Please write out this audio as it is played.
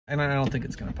And I don't think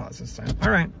it's going to pause this time.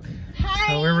 All right.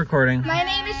 Hi. So we're recording. My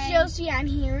name is Josie. I'm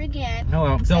here again.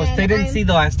 Hello. So they didn't see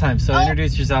the last time, so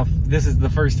introduce yourself. This is the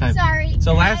first time. Sorry.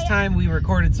 So last time we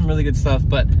recorded some really good stuff,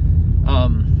 but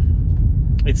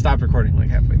it stopped recording like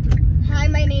halfway through. Hi,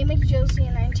 my name is Josie,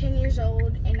 and I'm 10 years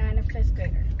old, and I'm a 5th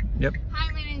grader. Yep.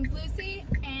 Hi, my name's Lucy,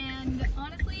 and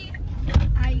honestly,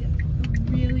 I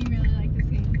really like this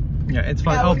game. Yeah, it's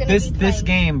fun. Oh, this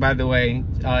game, by the way,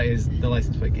 is the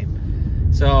license plate game.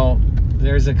 So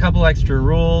there's a couple extra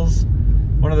rules.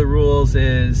 One of the rules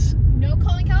is no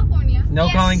calling California. No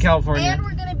calling California. And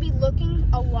we're gonna be looking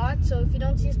a lot, so if you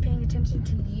don't see us paying attention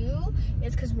to you,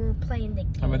 it's because we're playing the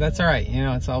game. Oh, but that's all right. You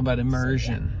know, it's all about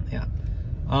immersion. So, yeah.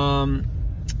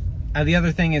 The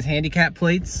other thing is handicap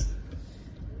plates.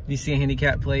 If you see a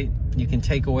handicap plate, you can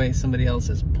take away somebody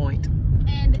else's point.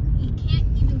 And you can't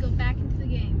even go back into the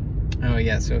game. Oh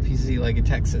yeah, so if you see like a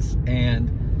Texas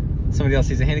and somebody else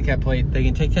sees a handicap plate, they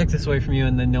can take Texas away from you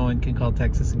and then no one can call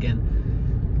Texas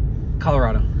again.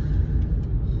 Colorado.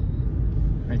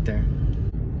 Right there.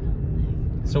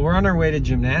 So we're on our way to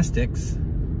gymnastics.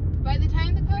 By the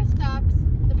time the car stops,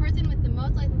 the person with the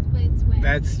most license plates wins.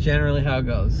 That's generally how it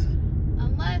goes.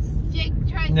 Unless Jake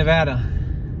tries Nevada.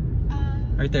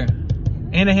 Right there.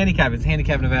 And a handicap. It's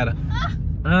handicap Nevada.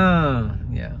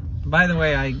 Yeah. By the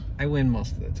way, I win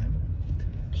most of the time.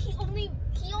 He only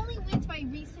wins by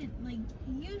recent, like,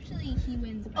 usually he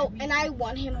wins by recent. And I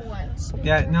won him once.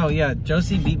 Yeah,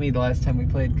 Josie beat me the last time we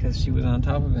played because she was on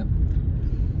top of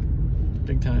him.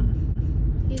 Big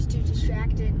time. He's too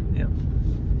distracted. Yep.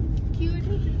 You were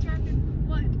too distracted with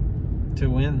what? To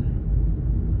win.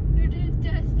 You're just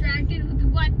distracted with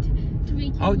what? To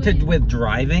make you win. With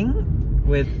driving?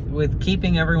 With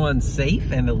keeping everyone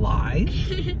safe and alive?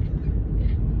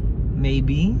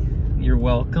 Maybe. You're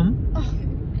welcome. Oh.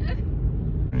 Yeah.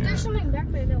 There's something back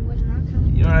there that was not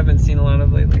coming. You know what I've been seeing a lot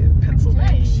of lately?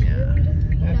 Pennsylvania.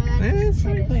 It's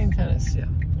Somebody playing tennis, yeah.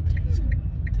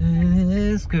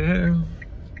 Tennis girl.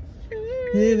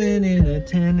 Living in a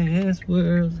tennis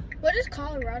world. What does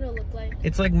Colorado look like?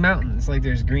 It's like mountains. Like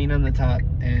there's green on the top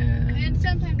And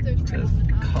sometimes there's red on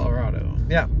the top. Colorado.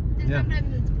 Yeah. And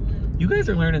sometimes it's blue. You guys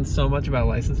are learning so much about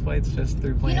license plates just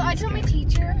through playing. I told my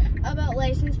teacher about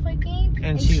license plate game,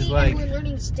 and she's like, we're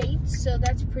learning states, so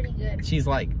that's pretty good. She's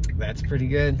like, that's pretty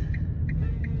good.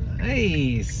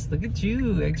 Nice. Look at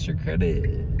you. Extra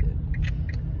credit.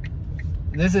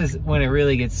 This is when it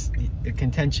really gets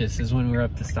contentious, is when we're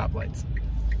up to stoplights.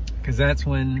 Because that's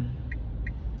when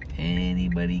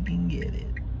anybody can get it.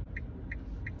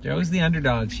 Joe's the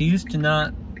underdog. She used to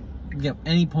not get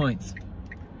any points.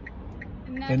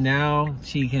 But now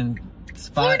she can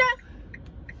spot. Florida!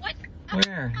 What?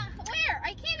 Where? Where?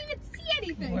 I can't even see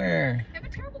anything. Where? I have a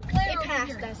terrible glare. It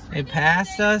passed us. It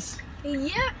passed us?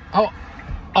 Yeah. Oh,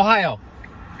 Ohio.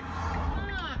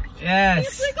 Yes.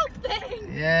 It's like a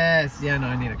thing. Yes. Yeah, no,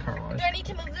 I need a car wash. Do I need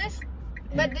to move this?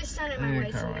 But this time I in need my a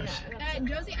way. car So wash.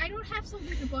 Josie, I don't have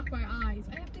something to block my eyes.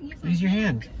 I have to use my Use your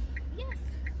hand. Yes.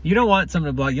 You don't want something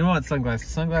to block. You don't want sunglasses.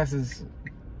 Sunglasses,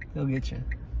 they'll get you.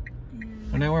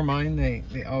 When I wear mine,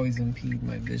 they always impede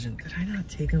my vision. Did I not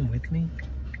take them with me?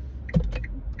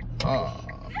 Oh,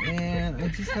 man. I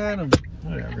just had them.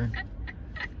 Whatever.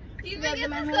 You think it's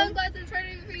the sunglasses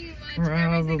hurting pretty much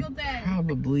every single day?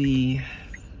 Probably.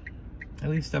 I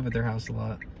leave stuff at their house a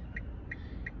lot.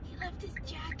 He left his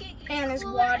jacket and his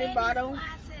water bottle.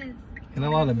 And a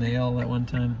lot of mail at one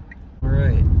time. All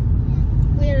right.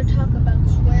 We're to talk about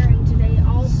swearing today.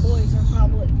 All boys are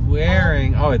probably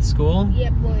swearing. Oh, at school?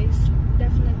 Yeah, boys.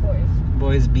 Definitely boys.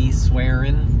 Boys be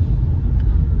swearing.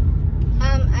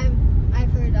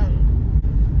 I've heard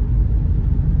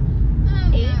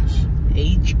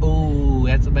H. Oh,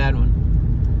 that's a bad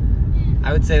one.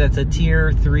 I would say that's a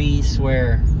tier 3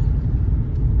 swear.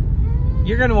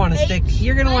 You're gonna want to stick.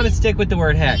 You're gonna want to stick with the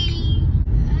word heck.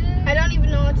 I don't even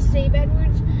know how to say bad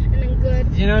words, and I'm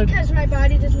good. You know, because my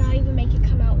body does not even make it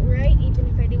come out right, even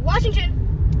if I do. Washington.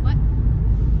 What?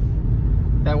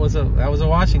 That was a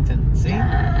Washington. See,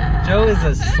 Joe is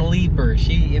a sleeper.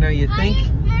 She, you think.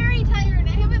 I'm very tired.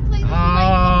 I haven't played this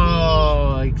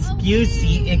Oh,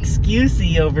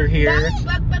 excusey over here.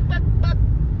 Buck.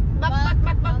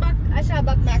 I saw a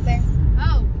buck back there.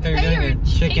 Oh, They're doing a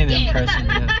chicken impression.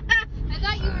 Yeah. I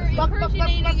thought you were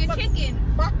impersonating a chicken.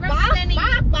 Representing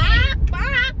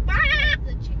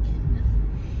the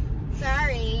chicken.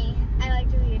 Sorry, I like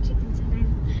to be a chicken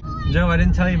sometimes. Joe, I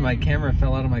didn't tell you my camera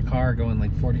fell out of my car going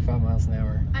like 45 miles an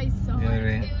hour. I saw the other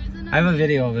day. I have a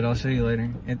video of it. I'll show you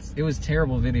later. It was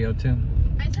terrible video too.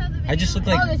 I saw the video. I just look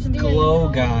like glow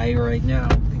guy right now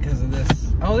because of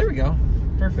this. Oh, there we go.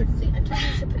 Perfect. See, I'm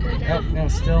trying to put that Oh, down. no,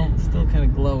 still kind of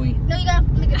glowy. No, you gotta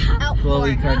make it.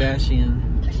 Khloe More.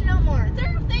 Kardashian. Push it out more. Is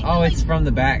there a thing Oh, that, it's from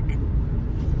the back.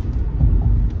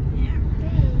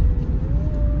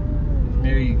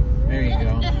 There you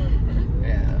go.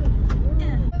 Yeah.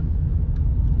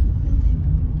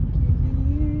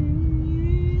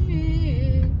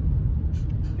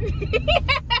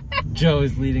 Joe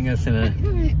is leading us in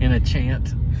a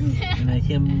chant, in a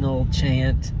hymnal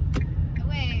chant.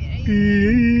 Wait.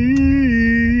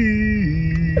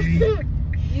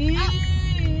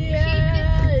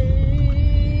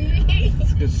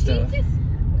 It's good stuff.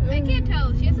 I can't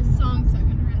tell. She has a song stuck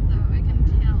in her head, though. I can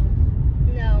tell.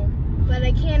 No, but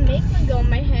I can make one go in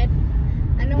my head.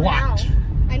 I know how. Watch.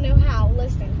 I know how.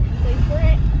 Listen. Wait for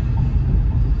it.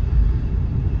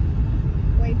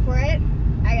 Wait for it.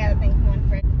 I gotta think of one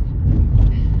for it.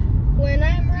 When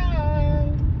I'm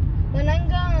wrong, when I'm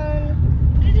gone.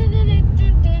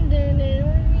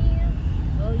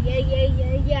 Oh yeah, yeah,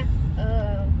 yeah, yeah.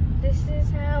 This is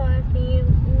how I feel.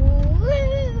 Ooh.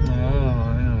 Oh,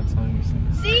 I know what song you're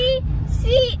singing.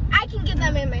 See, I can get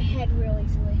them in my head real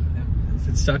easily. Is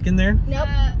it stuck in there? Nope.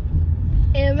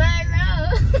 Am I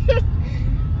wrong?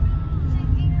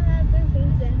 Thinking about the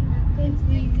things that happened to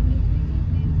me.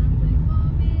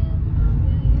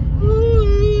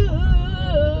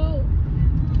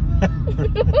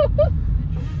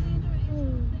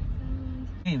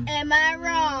 Am I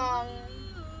wrong?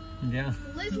 Yeah.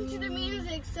 Listen to the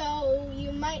music so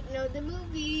you might know the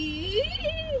movie.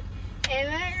 Am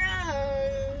I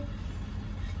wrong?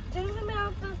 Think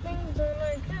about the things that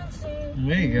I can't see.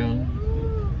 There you go.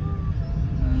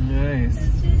 Nice.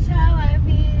 This is how I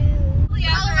feel.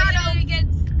 Colorado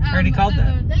against. I already called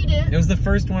that. No, you didn't. It was the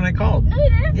first one I called. No, you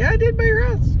didn't. Yeah, I did by your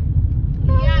house.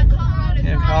 Yeah, Colorado.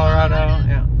 Yeah, Colorado.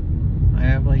 Yeah. I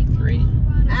have like 3.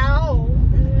 Ow.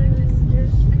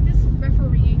 I'm just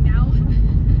refereeing now.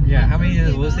 Yeah, how many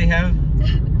does Lucy have?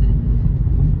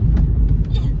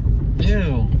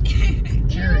 Ew.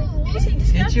 Lucy,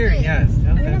 It's your, disgusting. yes.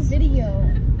 I'm in a That's, video.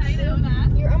 I know that.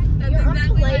 You're That's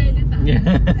exactly why I unpolite. did that.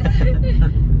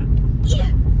 yeah.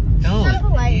 Not Don't.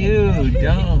 polite. You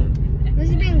don't.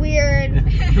 Lucy's being weird.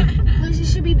 Lucy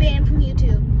should be banned from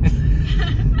YouTube.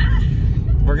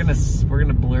 We're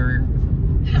gonna blur.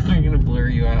 We're gonna blur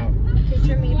you out.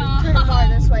 Picture me. Just turn more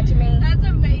this way to me. That's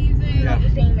amazing. Yeah. Be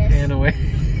famous. Pan away.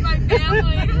 My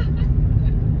family.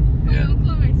 My Yeah.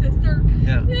 uncle, my sister.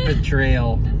 Yeah.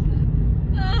 Betrayal.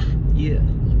 Yeah.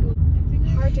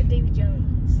 Heart of Davy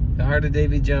Jones. The Heart of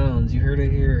Davy Jones. You heard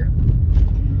it here.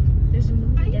 There's a I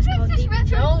movie think that's called this Davy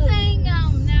Jones. referencing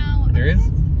now. There is?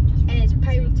 And it's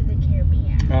Pirates of the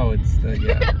Caribbean. Oh, it's the Pirates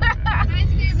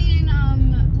of the Caribbean.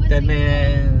 What's Dead the-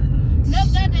 Man.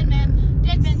 Nope, not Dead Man.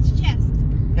 Dead Man's Chest.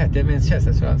 Yeah, Dead Man's Chest.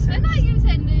 That's what I was I saying. thought you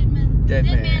said Dead Man. Dead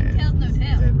Man Man. tells no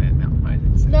tale. Dead Man. No, I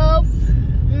didn't say. Nope.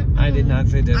 I did not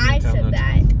say Dead Man. I Tell said No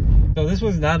that. Tale. So this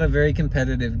was not a very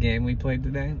competitive game we played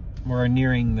today. We're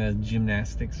nearing the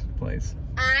gymnastics place.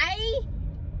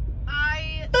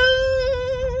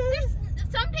 There's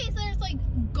some days there's like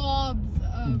gobs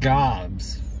of.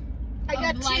 Gobs. I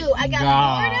got Of 2. life. I got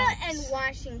Gobs. Florida and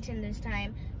Washington this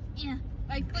time. Yeah.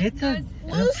 Like Get the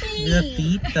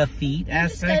Lucy. the feet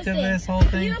aspect of disgusting. this whole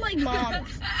thing. You're like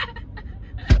moms.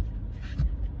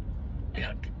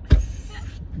 Yuck.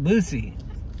 Lucy.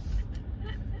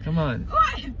 Come on.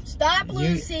 What? Stop,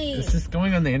 Lucy. This is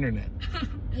going on the internet.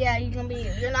 Yeah, you're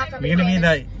not gonna be. You're gonna be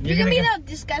famous. the. You're gonna be the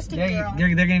disgusting girl.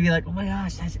 They're gonna be like, oh my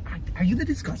gosh, are you the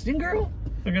disgusting girl?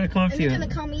 They're gonna come up And to you. they're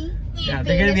gonna call me. Yeah,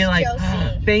 they're gonna be like,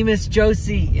 Josie. famous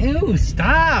Josie. Ew,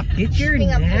 stop. Get your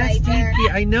Being up nasty right there.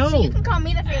 feet. I know. So you can call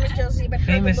me the famous Josie, but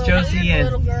Famous her the little, Josie weird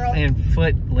little girl. and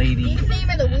foot lady. You can name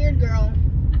her the weird girl.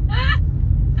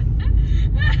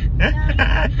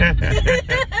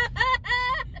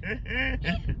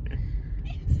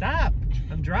 Stop.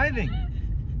 I'm driving.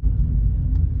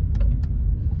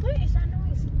 What is that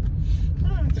noise?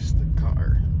 Oh, just the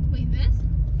car. Wait, this?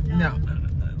 No,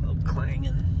 that little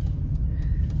clanging.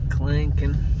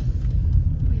 Clanking.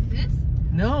 Wait, this?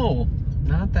 No,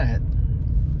 not that.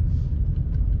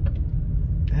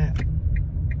 That.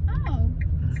 Oh.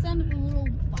 Sound of a little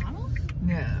bottle?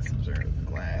 Yeah, some sort of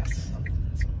glass.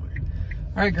 Somewhere.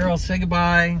 All right, girls, say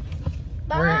goodbye.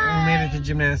 Bye. We made it to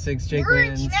gymnastics. Jake We're in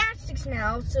wins. gymnastics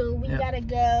now, so we Yeah. gotta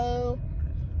go.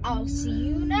 I'll see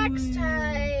you next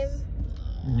time.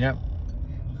 Yep.